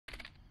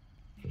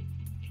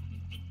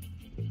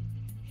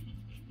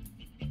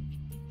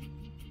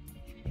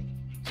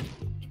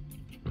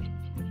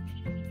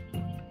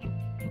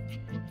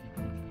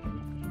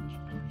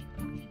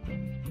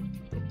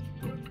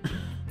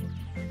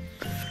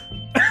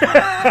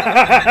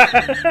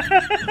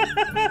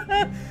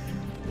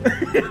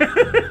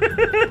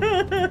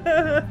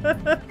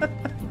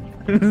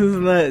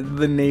Isn't that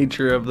the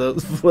nature of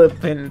those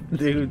flippin'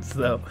 dudes,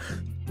 though?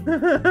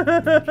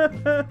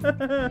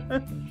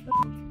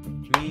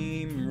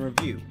 Meme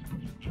review.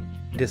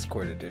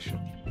 Discord edition.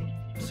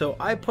 So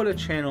I put a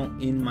channel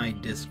in my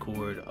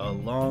Discord a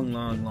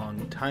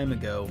long time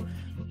ago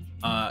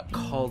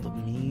called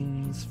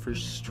Memes for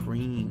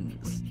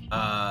Streams.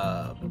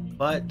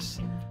 But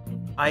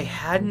I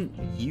hadn't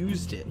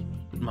used it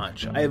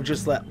much. I have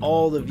just let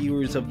all the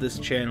viewers of this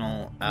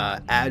channel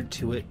add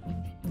to it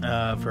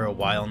for a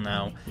while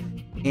now,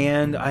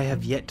 and I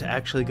have yet to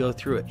actually go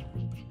through it.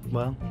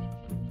 Well,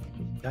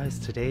 guys,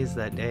 today is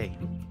that day.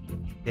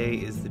 Today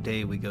is the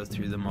day we go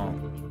through them all.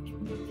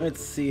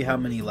 Let's see how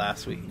many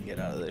laughs we can get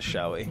out of this,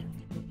 shall we?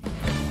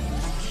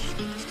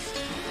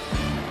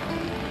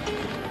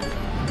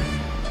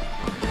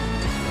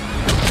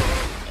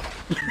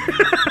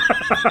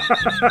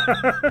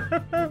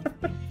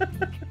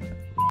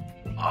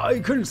 I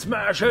can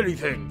smash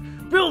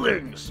anything.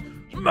 Buildings,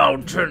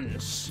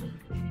 mountains.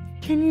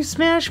 Can you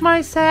smash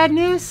my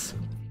sadness?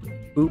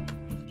 Oop.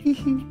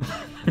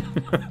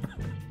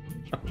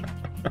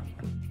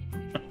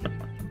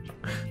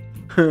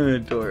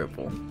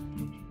 Adorable.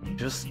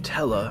 Just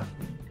tell her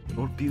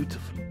you're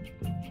beautiful.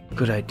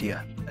 Good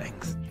idea.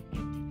 Thanks.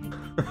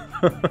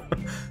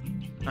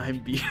 I'm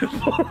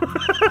beautiful.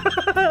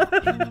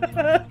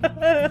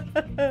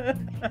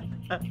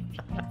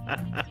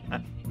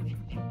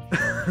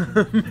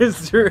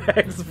 Mr.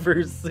 X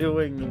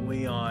pursuing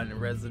Leon,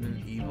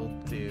 Resident Evil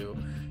 2.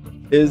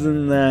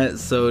 Isn't that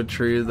so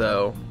true,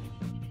 though?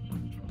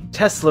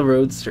 Tesla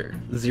Roadster,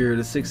 0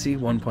 to 60,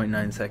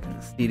 1.9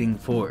 seconds. Speeding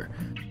 4.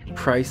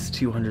 Price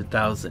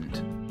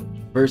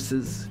 200,000.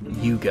 Versus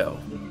Yugo.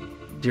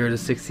 0 to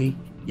 60,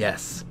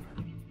 yes.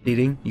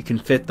 Speeding, you can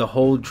fit the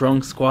whole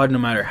drunk squad no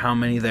matter how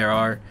many there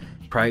are.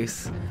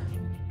 Price,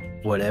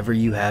 whatever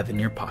you have in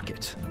your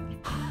pocket.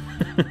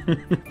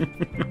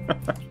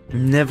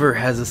 Never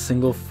has a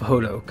single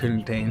photo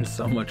contained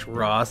so much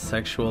raw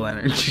sexual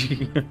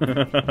energy.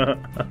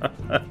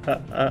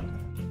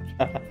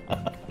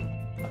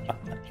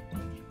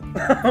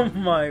 Oh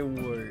my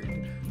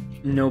word.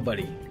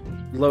 Nobody.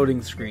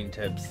 Loading screen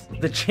tips.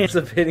 The chance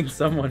of hitting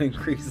someone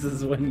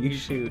increases when you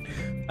shoot.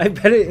 I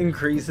bet it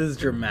increases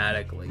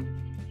dramatically.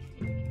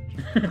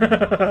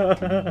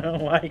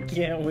 Why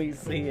can't we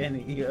see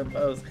any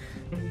UFOs?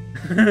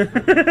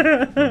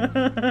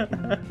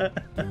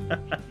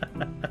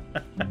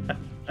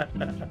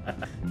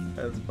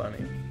 That's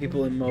funny.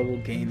 People in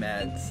mobile game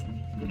ads.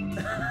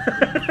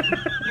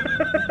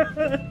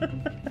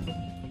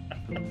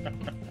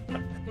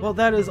 Well,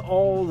 that is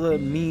all the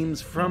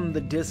memes from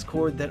the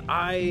Discord that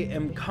I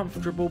am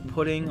comfortable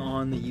putting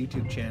on the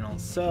YouTube channel.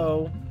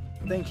 So,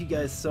 thank you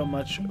guys so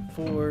much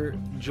for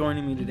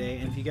joining me today.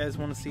 And if you guys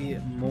want to see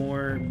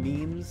more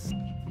memes,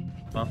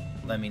 well,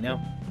 let me know.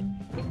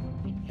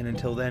 And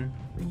until then,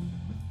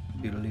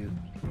 doodaloo.